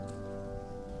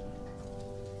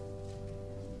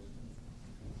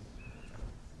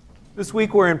This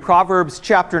week we're in Proverbs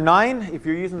chapter 9. If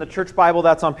you're using the church Bible,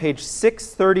 that's on page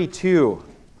 632.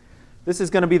 This is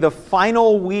going to be the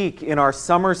final week in our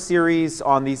summer series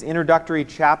on these introductory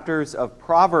chapters of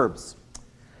Proverbs.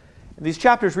 And these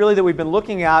chapters really that we've been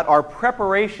looking at are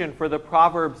preparation for the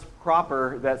Proverbs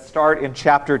proper that start in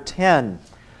chapter 10.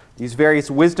 These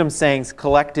various wisdom sayings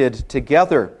collected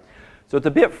together. So it's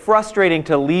a bit frustrating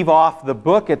to leave off the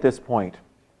book at this point.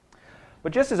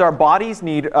 But just as our bodies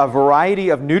need a variety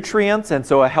of nutrients, and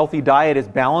so a healthy diet is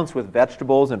balanced with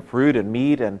vegetables and fruit and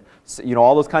meat and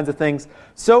all those kinds of things,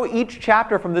 so each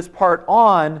chapter from this part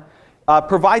on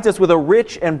provides us with a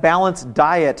rich and balanced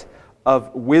diet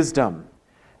of wisdom.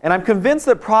 And I'm convinced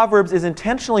that Proverbs is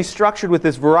intentionally structured with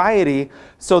this variety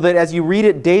so that as you read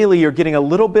it daily, you're getting a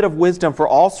little bit of wisdom for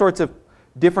all sorts of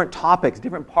different topics,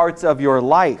 different parts of your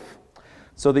life,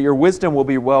 so that your wisdom will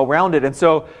be well-rounded. And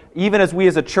so even as we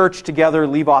as a church together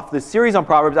leave off this series on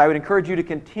Proverbs, I would encourage you to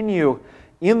continue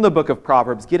in the book of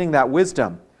Proverbs, getting that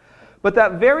wisdom. But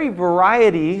that very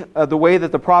variety, the way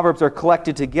that the Proverbs are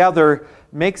collected together,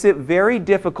 makes it very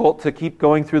difficult to keep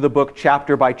going through the book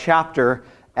chapter by chapter,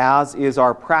 as is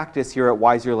our practice here at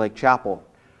Weiser Lake Chapel.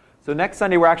 So next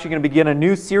Sunday, we're actually going to begin a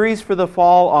new series for the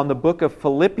fall on the book of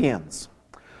Philippians.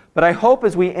 But I hope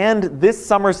as we end this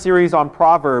summer series on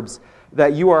Proverbs,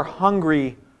 that you are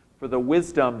hungry for the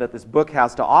wisdom that this book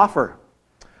has to offer.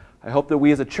 I hope that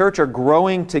we as a church are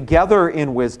growing together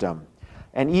in wisdom.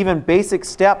 And even basic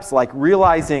steps like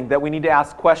realizing that we need to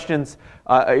ask questions,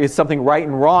 is something right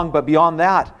and wrong? But beyond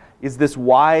that, is this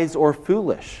wise or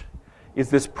foolish? Is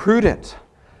this prudent?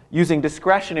 Using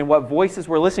discretion in what voices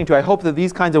we're listening to. I hope that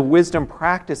these kinds of wisdom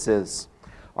practices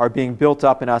are being built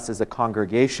up in us as a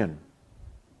congregation.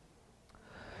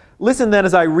 Listen then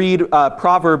as I read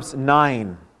Proverbs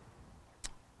 9.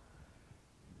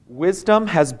 Wisdom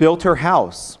has built her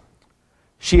house.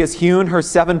 She has hewn her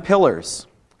 7 pillars.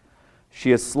 She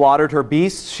has slaughtered her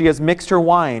beasts. She has mixed her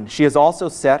wine. She has also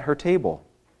set her table.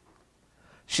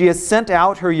 She has sent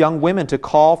out her young women to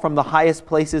call from the highest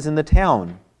places in the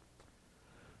town.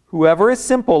 Whoever is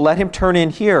simple, let him turn in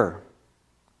here.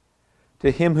 To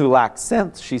him who lacks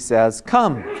sense, she says,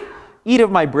 come, eat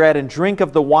of my bread and drink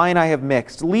of the wine I have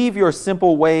mixed. Leave your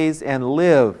simple ways and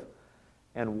live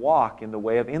and walk in the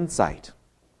way of insight.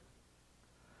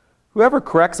 Whoever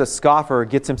corrects a scoffer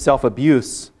gets himself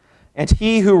abuse, and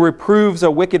he who reproves a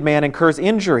wicked man incurs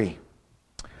injury.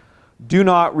 Do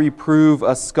not reprove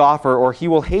a scoffer, or he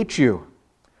will hate you.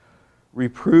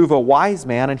 Reprove a wise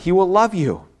man, and he will love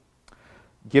you.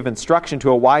 Give instruction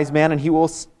to a wise man, and he will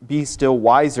be still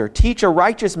wiser. Teach a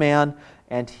righteous man,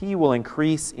 and he will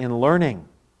increase in learning.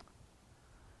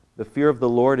 The fear of the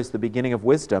Lord is the beginning of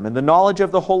wisdom, and the knowledge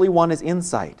of the Holy One is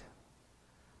insight.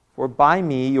 For by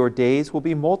me your days will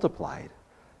be multiplied,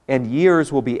 and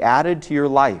years will be added to your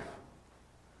life.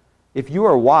 If you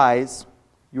are wise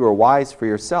for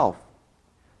yourself.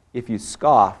 If you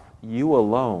scoff, you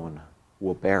alone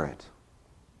will bear it.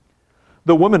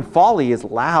 The woman folly is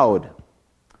loud.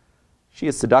 She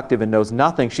is seductive and knows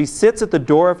nothing. She sits at the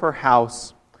door of her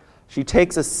house. She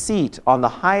takes a seat on the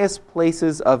highest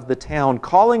places of the town,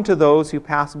 calling to those who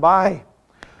pass by,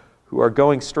 who are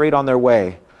going straight on their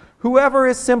way. Whoever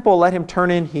is simple, let him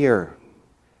turn in here.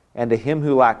 And to him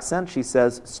who lacks sense, she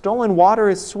says, stolen water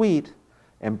is sweet,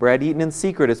 and bread eaten in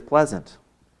secret is pleasant.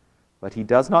 But he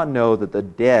does not know that the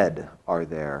dead are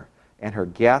there, and her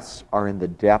guests are in the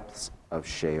depths of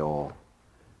Sheol.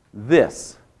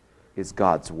 This is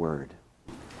God's word.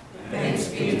 Thanks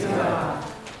be to God.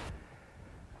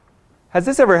 Has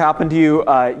this ever happened to you?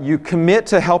 You commit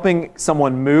to helping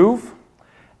someone move,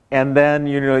 and then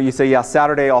you say, yeah,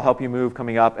 Saturday I'll help you move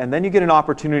coming up, and then you get an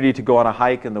opportunity to go on a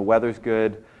hike and the weather's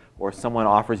good, or someone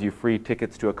offers you free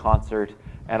tickets to a concert,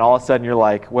 and all of a sudden you're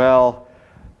like, well,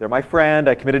 they're my friend,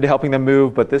 I committed to helping them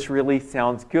move, but this really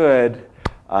sounds good.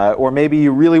 Or maybe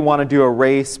you really want to do a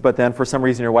race, but then for some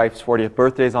reason your wife's 40th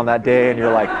birthday is on that day, and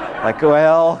you're like,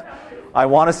 well, I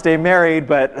want to stay married,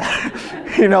 but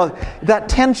that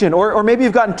tension. Or maybe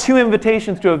you've gotten 2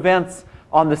 invitations to events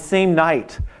on the same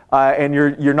night, and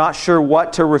you're not sure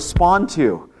what to respond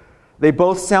to. They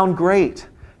both sound great.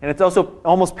 And it's also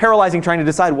almost paralyzing trying to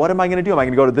decide, what am I going to do? Am I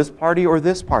going to go to this party or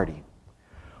this party?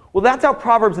 Well, that's how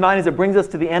Proverbs 9, as it brings us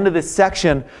to the end of this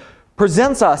section,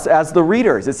 presents us as the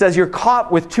readers. It says you're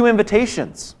caught with 2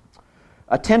 invitations.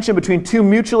 A tension between 2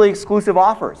 mutually exclusive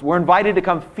offers. We're invited to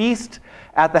come feast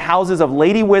at the houses of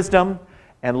Lady Wisdom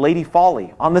and Lady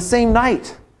Folly on the same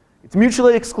night. It's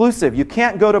mutually exclusive. You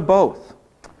can't go to both.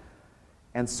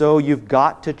 And so you've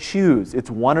got to choose.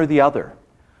 It's one or the other.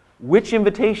 Which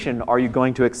invitation are you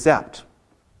going to accept?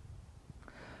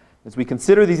 As we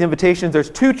consider these invitations, there's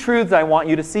two truths I want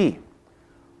you to see.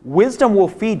 Wisdom will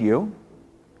feed you,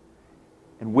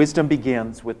 and wisdom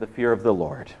begins with the fear of the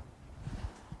Lord.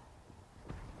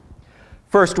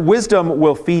 First, wisdom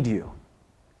will feed you.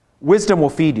 Wisdom will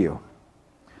feed you.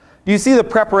 Do you see the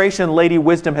preparation Lady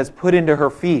Wisdom has put into her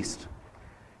feast?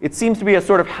 It seems to be a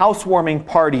sort of housewarming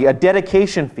party, a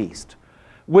dedication feast.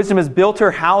 Wisdom has built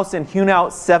her house and hewn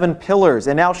out 7 pillars,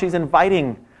 and now she's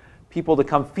inviting people to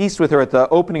come feast with her at the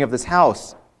opening of this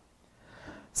house.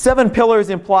 7 pillars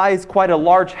implies quite a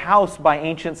large house by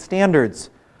ancient standards.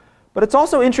 But it's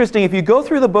also interesting, if you go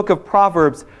through the book of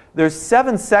Proverbs, there's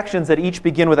 7 sections that each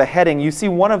begin with a heading. You see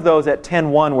one of those at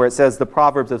 10:1 where it says the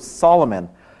Proverbs of Solomon.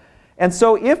 And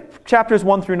so if chapters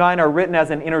 1 through 9 are written as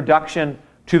an introduction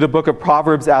to the book of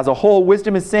Proverbs as a whole,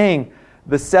 wisdom is saying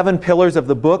the 7 pillars of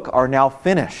the book are now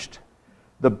finished.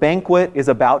 The banquet is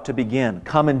about to begin.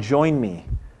 Come and join me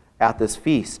at this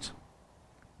feast.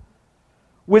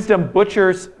 Wisdom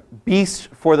butchers beasts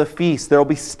for the feast. There will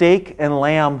be steak and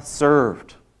lamb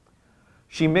served.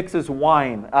 She mixes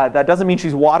wine. That doesn't mean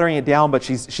she's watering it down, but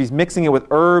she's mixing it with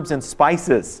herbs and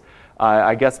spices.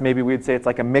 I guess maybe we'd say it's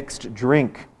like a mixed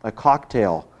drink, a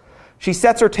cocktail. She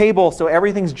sets her table so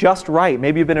everything's just right.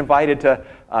 Maybe you've been invited to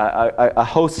a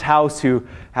host's house who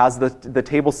has the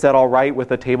table set all right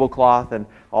with a tablecloth and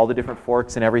all the different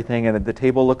forks and everything, and the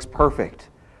table looks perfect.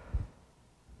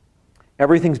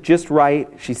 Everything's just right.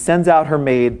 She sends out her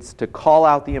maids to call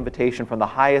out the invitation from the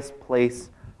highest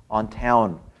place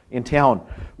in town.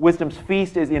 Wisdom's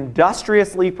feast is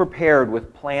industriously prepared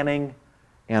with planning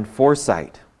and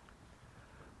foresight.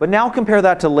 But now compare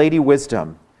that to Lady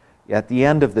Wisdom at the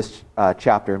end of this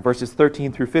chapter, in verses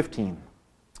 13 through 15.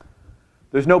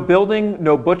 There's no building,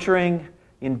 no butchering,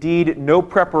 indeed no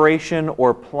preparation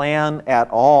or plan at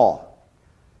all.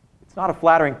 It's not a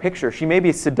flattering picture. She may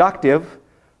be seductive,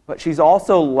 but she's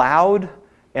also loud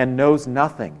and knows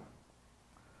nothing.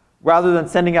 Rather than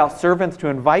sending out servants to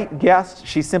invite guests,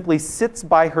 she simply sits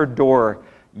by her door,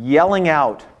 yelling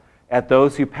out at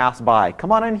those who pass by,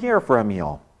 "Come on in here for a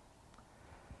meal."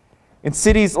 In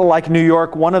cities like New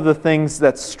York, one of the things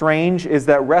that's strange is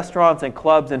that restaurants and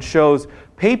clubs and shows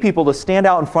pay people to stand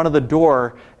out in front of the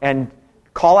door and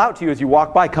call out to you as you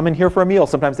walk by, "Come in here for a meal."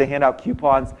 Sometimes they hand out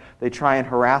coupons, they try and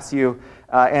harass you.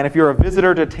 And if you're a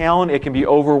visitor to town, it can be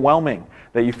overwhelming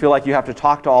that you feel like you have to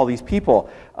talk to all these people.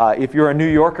 If you're a New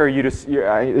Yorker,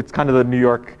 it's kind of the New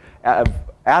York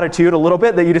attitude a little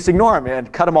bit that you just ignore them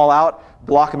and cut them all out,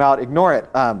 block them out, ignore it.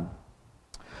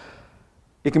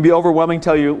 It can be overwhelming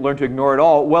until you learn to ignore it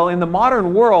all. Well, in the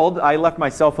modern world, I left my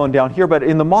cell phone down here, but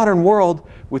in the modern world,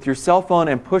 with your cell phone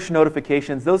and push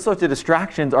notifications, those sorts of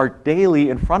distractions are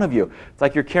daily in front of you. It's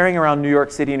like you're carrying around New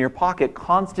York City in your pocket,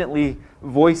 constantly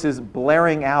voices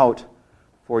blaring out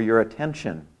for your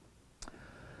attention.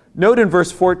 Note in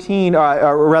verse 14,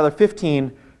 or rather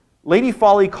 15, Lady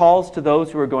Folly calls to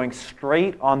those who are going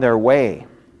straight on their way.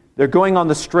 They're going on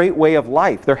the straight way of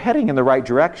life. They're heading in the right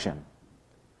direction.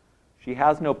 She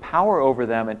has no power over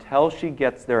them until she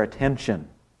gets their attention.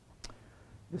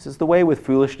 This is the way with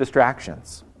foolish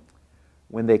distractions.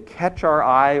 When they catch our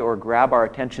eye or grab our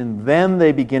attention, then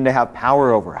they begin to have power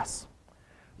over us.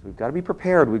 So we've got to be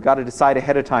prepared. We've got to decide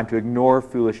ahead of time to ignore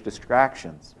foolish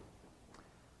distractions.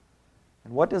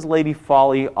 And what does Lady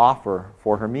Folly offer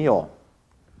for her meal?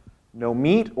 No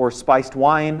meat or spiced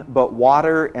wine, but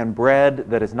water and bread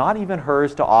that is not even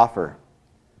hers to offer.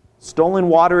 Stolen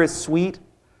water is sweet,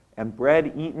 and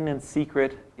bread eaten in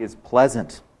secret is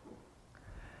pleasant.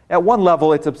 At one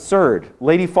level, it's absurd.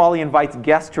 Lady Folly invites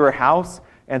guests to her house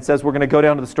and says, "We're going to go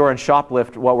down to the store and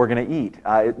shoplift what we're going to eat."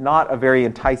 It's not a very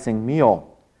enticing meal.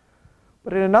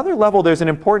 But at another level, there's an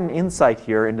important insight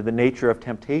here into the nature of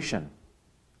temptation.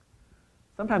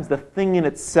 Sometimes the thing in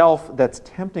itself that's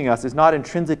tempting us is not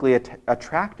intrinsically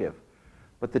attractive,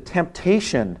 but the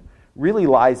temptation really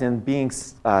lies in being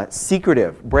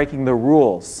secretive, breaking the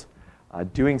rules,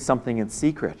 doing something in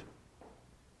secret.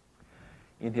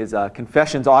 In his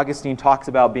Confessions, Augustine talks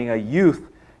about being a youth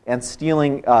and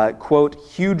stealing, quote,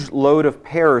 huge load of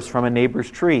pears from a neighbor's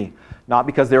tree. Not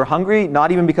because they were hungry,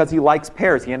 not even because he likes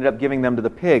pears. He ended up giving them to the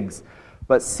pigs,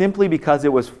 but simply because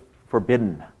it was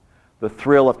forbidden, the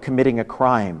thrill of committing a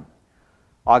crime.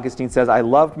 Augustine says, "I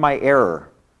loved my error,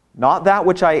 not that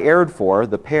which I erred for,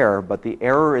 the pear, but the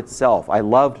error itself. I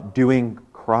loved doing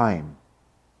crime."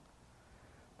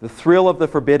 The thrill of the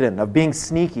forbidden, of being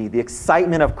sneaky, the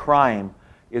excitement of crime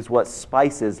is what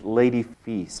spices Lady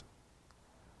Feast.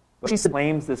 But she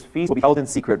claims this feast will be held in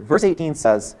secret. Verse 18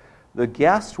 says, "The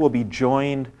guest will be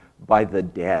joined by the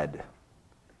dead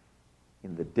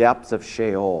in the depths of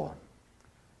Sheol."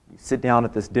 You sit down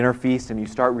at this dinner feast and you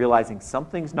start realizing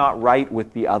something's not right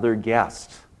with the other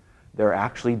guests. They're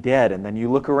actually dead. And then you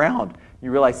look around.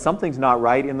 You realize something's not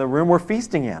right in the room we're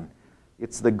feasting in.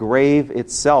 It's the grave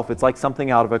itself. It's like something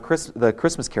out of the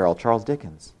Christmas Carol, Charles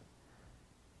Dickens.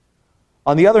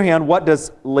 On the other hand, what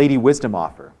does Lady Wisdom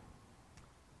offer?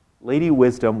 Lady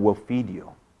Wisdom will feed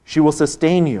you. She will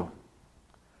sustain you.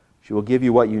 She will give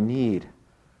you what you need.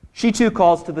 She too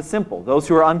calls to the simple, those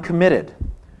who are uncommitted,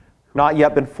 who have not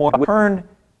yet been formed. Turn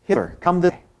hither, come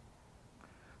this way.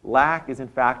 Lack is in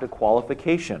fact a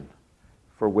qualification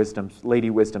for Lady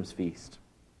Wisdom's feast.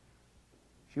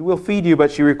 She will feed you,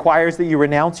 but she requires that you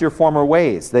renounce your former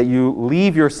ways, that you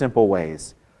leave your simple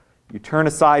ways. You turn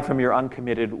aside from your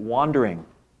uncommitted wandering.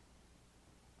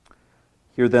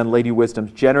 Hear then Lady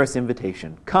Wisdom's generous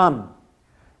invitation. Come,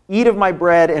 eat of my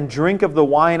bread and drink of the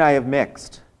wine I have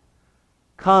mixed.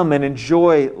 Come and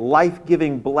enjoy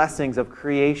life-giving blessings of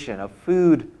creation, of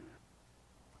food.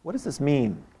 What does this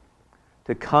mean?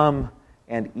 To come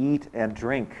and eat and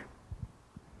drink.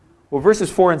 Well,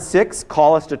 verses 4 and 6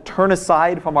 call us to turn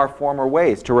aside from our former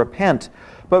ways, to repent.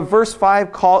 But verse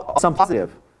 5 calls something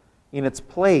positive in its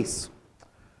place,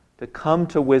 to come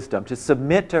to wisdom, to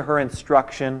submit to her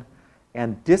instruction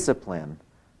and discipline,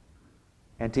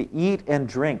 and to eat and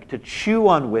drink, to chew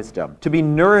on wisdom, to be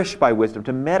nourished by wisdom,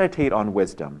 to meditate on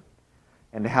wisdom,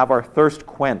 and to have our thirst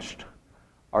quenched,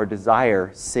 our desire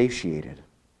satiated.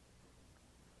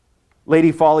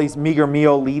 Lady Folly's meager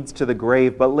meal leads to the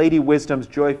grave, but Lady Wisdom's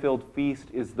joy-filled feast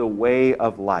is the way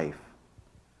of life.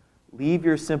 Leave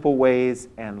your simple ways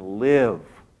and live,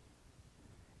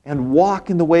 and walk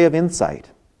in the way of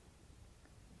insight.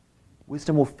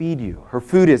 Wisdom will feed you. Her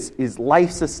food is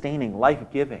life-sustaining,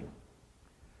 life-giving.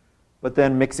 But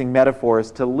then mixing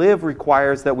metaphors, to live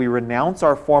requires that we renounce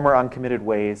our former uncommitted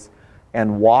ways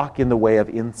and walk in the way of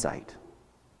insight.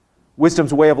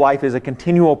 Wisdom's way of life is a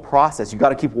continual process. You've got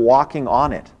to keep walking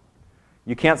on it.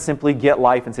 You can't simply get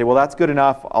life and say, well, that's good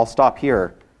enough, I'll stop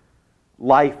here.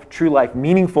 Life, true life,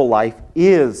 meaningful life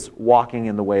is walking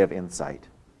in the way of insight.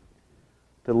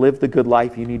 To live the good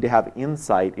life, you need to have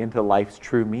insight into life's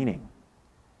true meaning.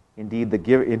 Indeed,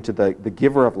 into the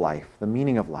giver of life, the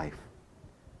meaning of life.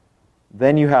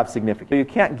 Then you have significance. You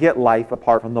can't get life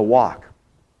apart from the walk.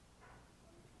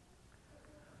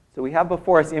 So we have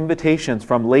before us invitations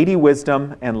from Lady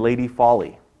Wisdom and Lady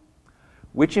Folly.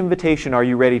 Which invitation are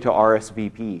you ready to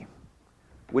RSVP?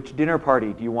 Which dinner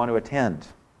party do you want to attend?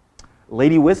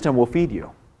 Lady Wisdom will feed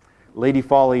you. Lady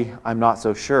Folly, I'm not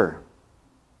so sure.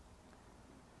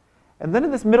 And then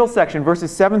in this middle section,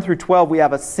 verses 7 through 12, we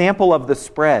have a sample of the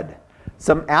spread.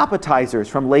 Some appetizers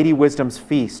from Lady Wisdom's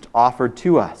feast offered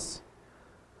to us.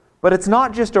 But it's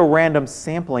not just a random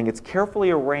sampling. It's carefully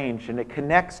arranged, and it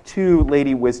connects to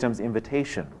Lady Wisdom's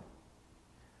invitation.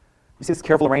 You see this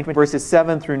careful arrangement? Verses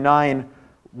 7 through 9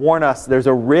 warn us there's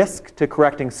a risk to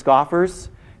correcting scoffers,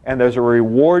 and there's a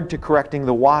reward to correcting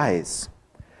the wise.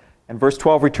 And verse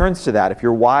 12 returns to that. If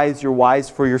you're wise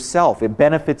for yourself. It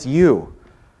benefits you.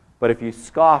 But if you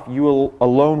scoff, you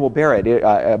alone will bear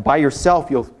it. By yourself,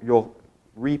 you'll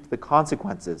reap the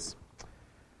consequences.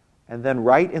 And then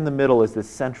right in the middle is this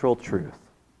central truth.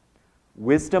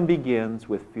 Wisdom begins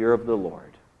with fear of the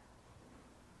Lord.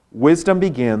 Wisdom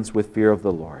begins with fear of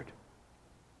the Lord.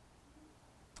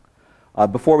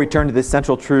 Before we turn to this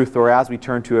central truth, or as we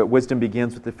turn to it, wisdom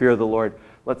begins with the fear of the Lord.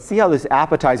 Let's see how this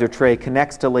appetizer tray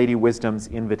connects to Lady Wisdom's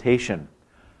invitation.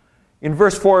 In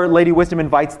verse 4, Lady Wisdom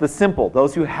invites the simple,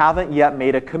 those who haven't yet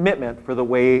made a commitment for the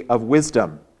way of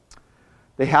wisdom.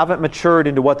 They haven't matured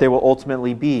into what they will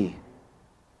ultimately be.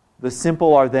 The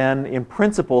simple are then, in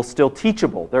principle, still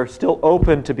teachable. They're still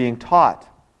open to being taught.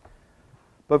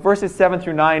 But verses 7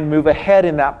 through 9 move ahead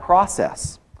in that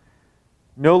process.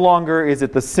 No longer is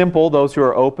it the simple, those who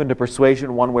are open to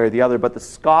persuasion one way or the other, but the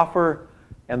scoffer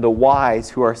and the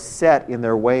wise who are set in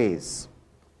their ways.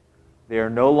 They are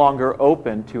no longer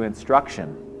open to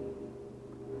instruction.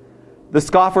 The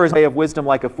scoffer is a way of wisdom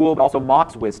like a fool, but also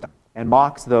mocks wisdom and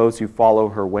mocks those who follow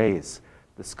her ways.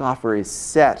 The scoffer is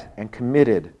set and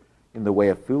committed in the way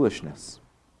of foolishness.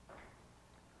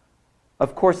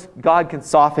 Of course, God can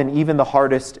soften even the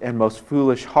hardest and most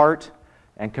foolish heart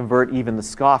and convert even the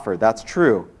scoffer. That's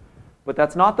true. But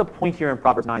that's not the point here in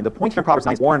Proverbs 9. The point here in Proverbs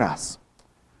 9 is warn us.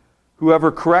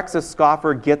 Whoever corrects a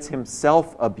scoffer gets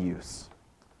himself abuse.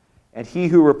 And he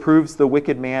who reproves the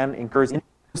wicked man incurs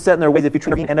set in their ways. If you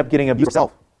try to end up getting abuse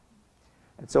yourself.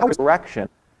 And so correction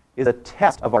is a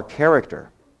test of our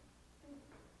character.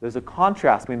 There's a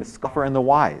contrast between the scoffer and the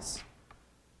wise.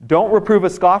 Don't reprove a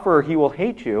scoffer or he will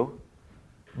hate you,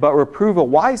 but reprove a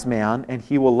wise man and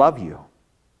he will love you.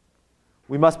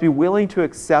 We must be willing to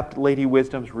accept Lady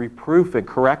Wisdom's reproof and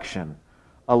correction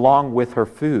along with her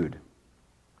food.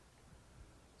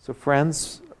 So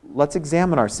friends, let's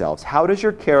examine ourselves. How does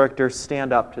your character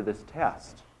stand up to this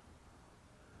test?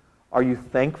 Are you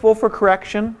thankful for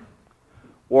correction,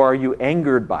 or are you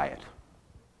angered by it?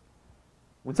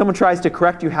 When someone tries to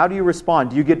correct you, how do you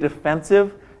respond? Do you get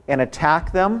defensive and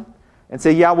attack them and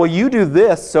say, yeah, well, you do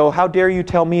this, so how dare you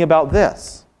tell me about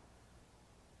this?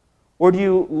 Or do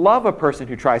you love a person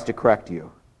who tries to correct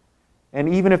you? And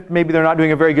even if maybe they're not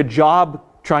doing a very good job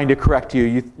trying to correct you,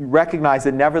 you recognize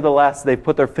that nevertheless they've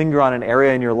put their finger on an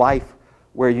area in your life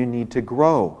where you need to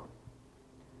grow.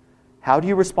 How do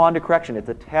you respond to correction? It's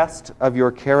a test of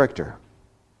your character.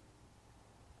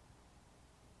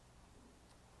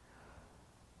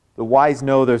 The wise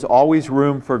know there's always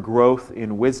room for growth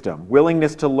in wisdom.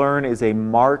 Willingness to learn is a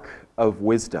mark of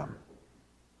wisdom.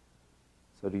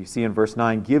 So do you see in verse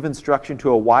 9, give instruction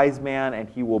to a wise man and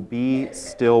he will be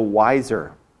still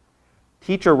wiser.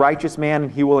 Teach a righteous man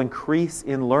and he will increase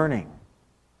in learning.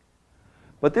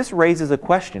 But this raises a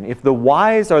question. If the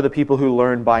wise are the people who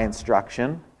learn by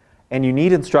instruction, and you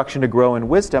need instruction to grow in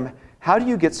wisdom, how do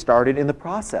you get started in the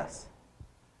process?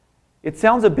 It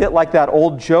sounds a bit like that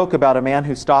old joke about a man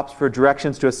who stops for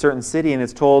directions to a certain city and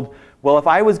is told, well, if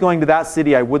I was going to that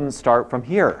city, I wouldn't start from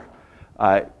here.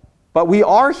 But we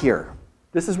are here.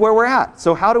 This is where we're at.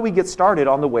 So how do we get started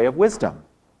on the way of wisdom?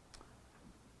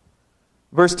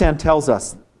 Verse 10 tells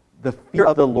us, the fear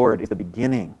of the Lord is the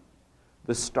beginning,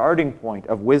 the starting point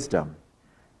of wisdom,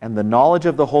 and the knowledge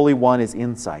of the Holy One is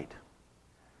insight.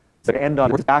 So to end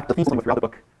on, we're back to throughout the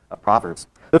book of Proverbs.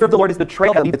 The fear of the Lord is the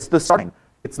trail that leads, it's the starting.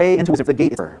 It's the way into wisdom, it's the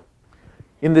gate.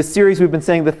 In this series, we've been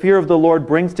saying the fear of the Lord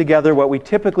brings together what we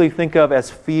typically think of as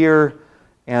fear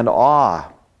and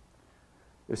awe.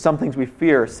 There's some things we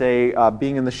fear, say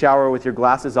being in the shower with your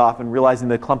glasses off and realizing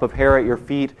the clump of hair at your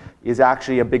feet is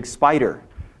actually a big spider.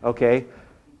 Okay?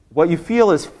 What you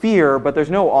feel is fear, but there's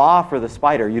no awe for the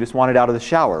spider. You just want it out of the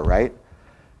shower, right?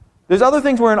 There's other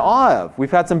things we're in awe of.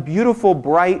 We've had some beautiful,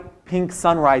 bright, pink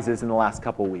sunrises in the last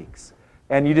couple weeks.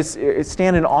 And you just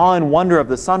stand in awe and wonder of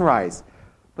the sunrise.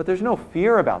 But there's no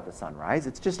fear about the sunrise.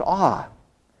 It's just awe.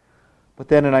 But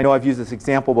then, and I know I've used this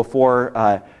example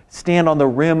before, stand on the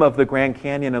rim of the Grand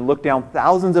Canyon and look down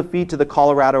thousands of feet to the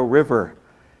Colorado River.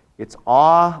 It's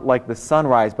awe like the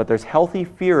sunrise, but there's healthy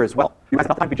fear as well. You guys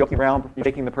not time to be joking around,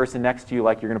 shaking the person next to you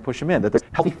like you're going to push him in. That there's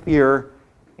healthy fear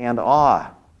and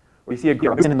awe. Or you see a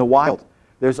grizzly in the wild.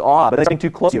 There's awe, but it's getting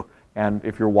too close to you. And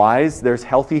if you're wise, there's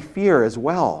healthy fear as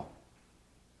well.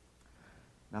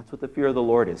 That's what the fear of the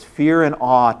Lord is. Fear and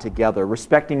awe together,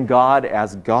 respecting God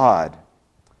as God.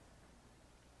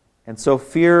 And so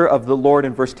fear of the Lord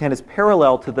in verse 10 is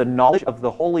parallel to the knowledge of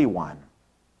the Holy One.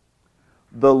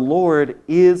 The Lord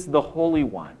is the Holy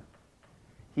One.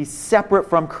 He's separate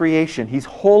from creation. He's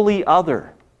wholly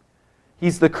other.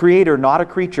 He's the creator, not a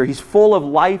creature. He's full of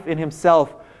life in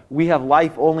himself. We have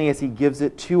life only as he gives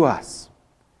it to us.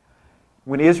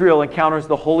 When Israel encounters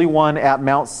the Holy One at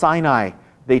Mount Sinai,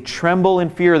 they tremble in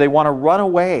fear. They want to run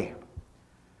away.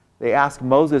 They ask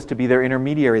Moses to be their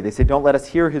intermediary. They say, don't let us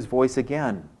hear his voice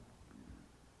again.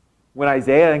 When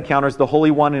Isaiah encounters the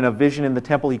Holy One in a vision in the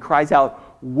temple, he cries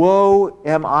out, woe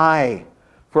am I,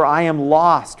 for I am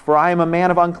lost, for I am a man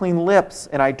of unclean lips,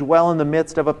 and I dwell in the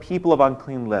midst of a people of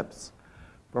unclean lips.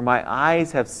 For my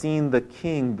eyes have seen the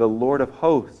King, the Lord of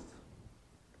hosts.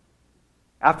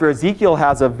 After Ezekiel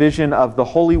has a vision of the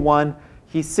Holy One,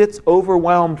 he sits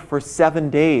overwhelmed for 7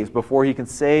 days before he can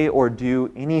say or do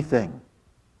anything.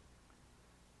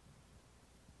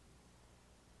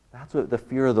 That's what the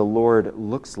fear of the Lord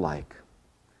looks like.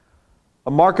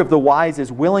 A mark of the wise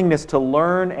is willingness to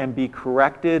learn and be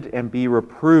corrected and be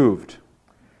reproved.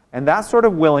 And that sort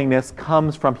of willingness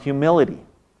comes from humility.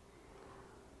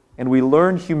 And we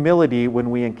learn humility when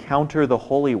we encounter the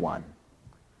Holy One,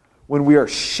 when we are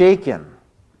shaken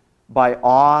by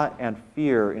awe and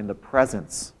fear in the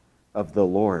presence of the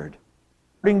Lord. The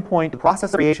starting point to the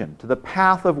process of creation, to the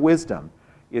path of wisdom,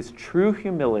 is true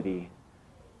humility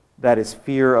that is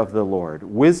fear of the Lord.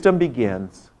 Wisdom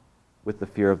begins with the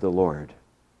fear of the Lord.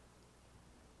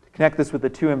 To connect this with the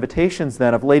two invitations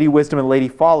then of Lady Wisdom and Lady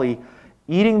Folly,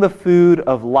 eating the food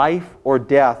of life or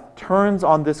death turns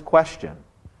on this question,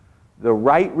 the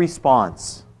right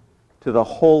response to the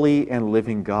holy and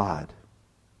living God.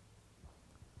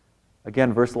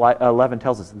 Again, verse 11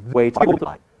 tells us, the way to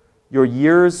life. Your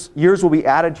years will be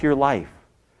added to your life.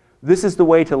 This is the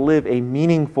way to live a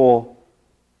meaningful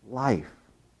life.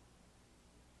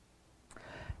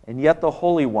 And yet the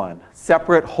Holy One,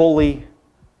 separate, holy,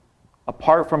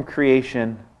 apart from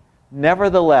creation,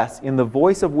 nevertheless, in the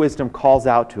voice of wisdom calls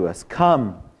out to us,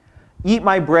 "Come, eat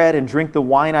my bread and drink the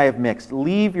wine I have mixed.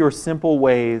 Leave your simple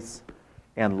ways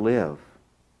and live."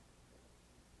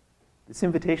 This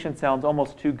invitation sounds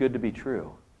almost too good to be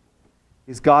true.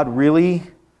 Is God really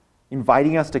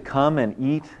inviting us to come and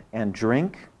eat and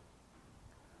drink?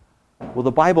 Well,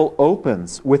 the Bible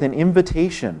opens with an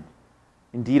invitation,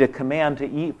 indeed a command, to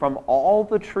eat from all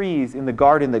the trees in the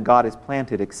garden that God has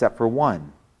planted except for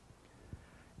one.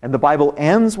 And the Bible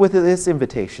ends with this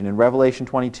invitation in Revelation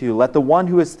 22, "Let the one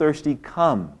who is thirsty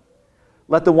come.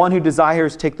 Let the one who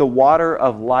desires take the water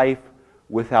of life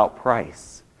without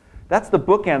price." That's the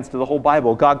bookends to the whole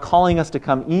Bible. God calling us to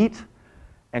come eat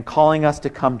and calling us to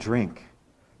come drink.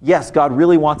 Yes, God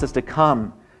really wants us to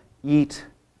come, eat,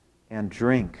 and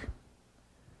drink.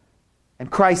 And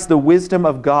Christ, the wisdom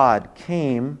of God,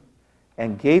 came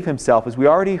and gave himself, as we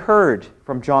already heard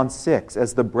from John 6,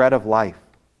 as the bread of life.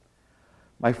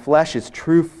 "My flesh is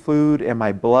true food, and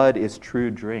my blood is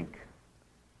true drink.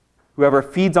 Whoever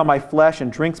feeds on my flesh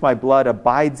and drinks my blood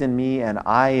abides in me, and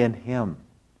I in him."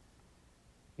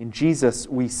 In Jesus,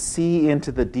 we see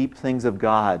into the deep things of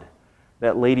God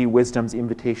that Lady Wisdom's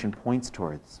invitation points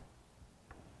towards.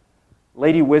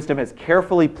 Lady Wisdom has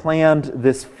carefully planned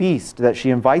this feast that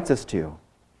she invites us to.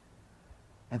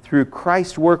 And through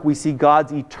Christ's work, we see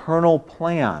God's eternal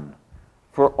plan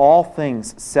for all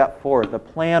things set forth, a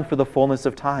plan for the fullness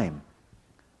of time.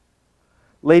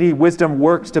 Lady Wisdom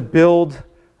works to build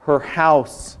her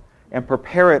house and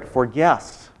prepare it for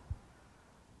guests.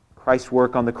 Christ's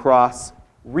work on the cross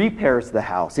repairs the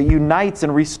house. It unites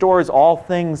and restores all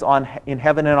things in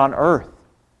heaven and on earth.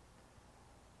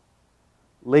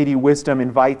 Lady Wisdom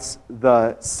invites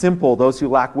the simple, those who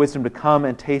lack wisdom, to come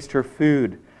and taste her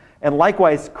food. And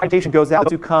likewise, invitation goes out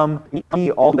to come, eat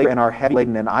me all day and are heavy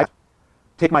laden, and I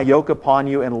take my yoke upon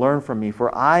you and learn from me,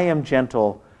 for I am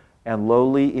gentle and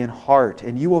lowly in heart,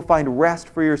 and you will find rest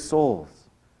for your souls.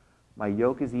 My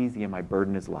yoke is easy and my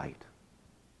burden is light.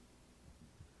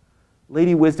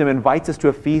 Lady Wisdom invites us to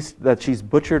a feast that she's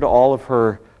butchered all of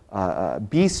her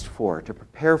beasts for, to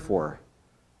prepare for,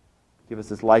 give us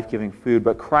this life-giving food.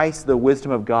 But Christ, the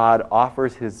wisdom of God,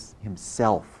 offers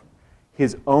himself,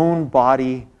 his own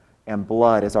body and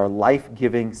blood as our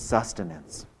life-giving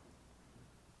sustenance.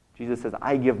 Jesus says,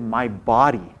 "I give my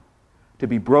body to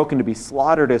be broken, to be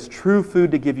slaughtered as true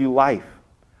food to give you life.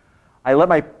 I let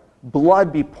my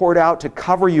blood be poured out to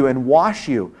cover you and wash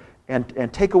you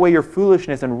and take away your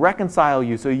foolishness and reconcile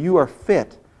you so you are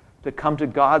fit to come to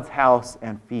God's house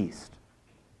and feast."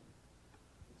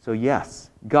 So yes,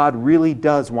 God really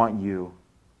does want you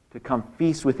to come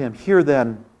feast with him. Hear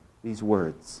then these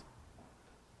words,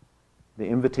 the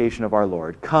invitation of our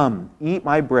Lord. "Come, eat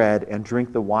my bread and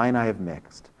drink the wine I have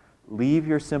mixed. Leave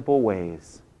your simple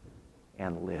ways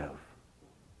and live."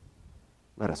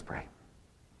 Let us pray.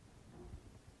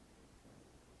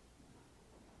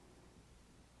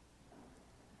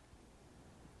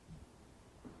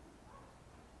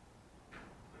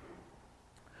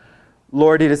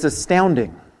 Lord, it is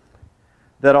astounding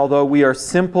that although we are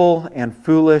simple and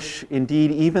foolish,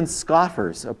 indeed even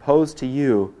scoffers opposed to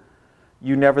you,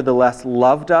 you nevertheless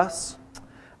loved us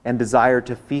and desired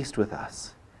to feast with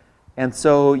us. And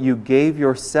so you gave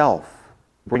yourself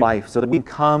for life so that we can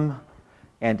come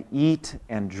and eat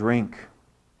and drink,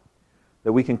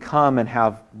 that we can come and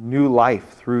have new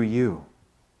life through you.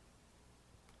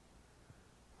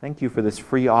 Thank you for this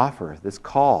free offer, this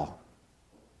call.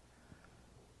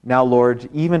 Now, Lord,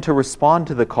 even to respond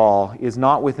to the call is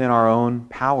not within our own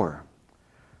power,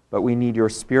 but we need your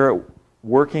Spirit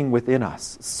working within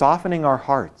us, softening our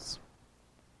hearts,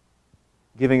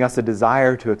 giving us a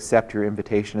desire to accept your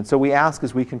invitation. And so we ask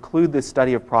as we conclude this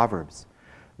study of Proverbs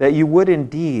that you would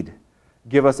indeed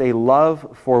give us a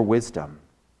love for wisdom,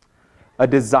 a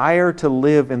desire to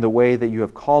live in the way that you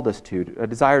have called us to, a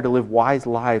desire to live wise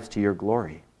lives to your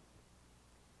glory.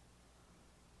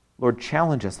 Lord,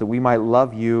 challenge us that we might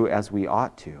love you as we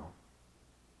ought to.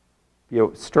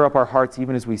 Stir up our hearts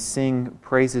even as we sing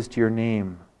praises to your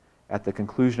name at the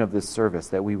conclusion of this service,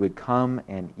 that we would come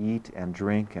and eat and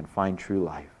drink and find true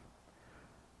life.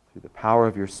 Through the power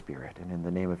of your Spirit and in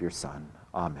the name of your Son.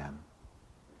 Amen.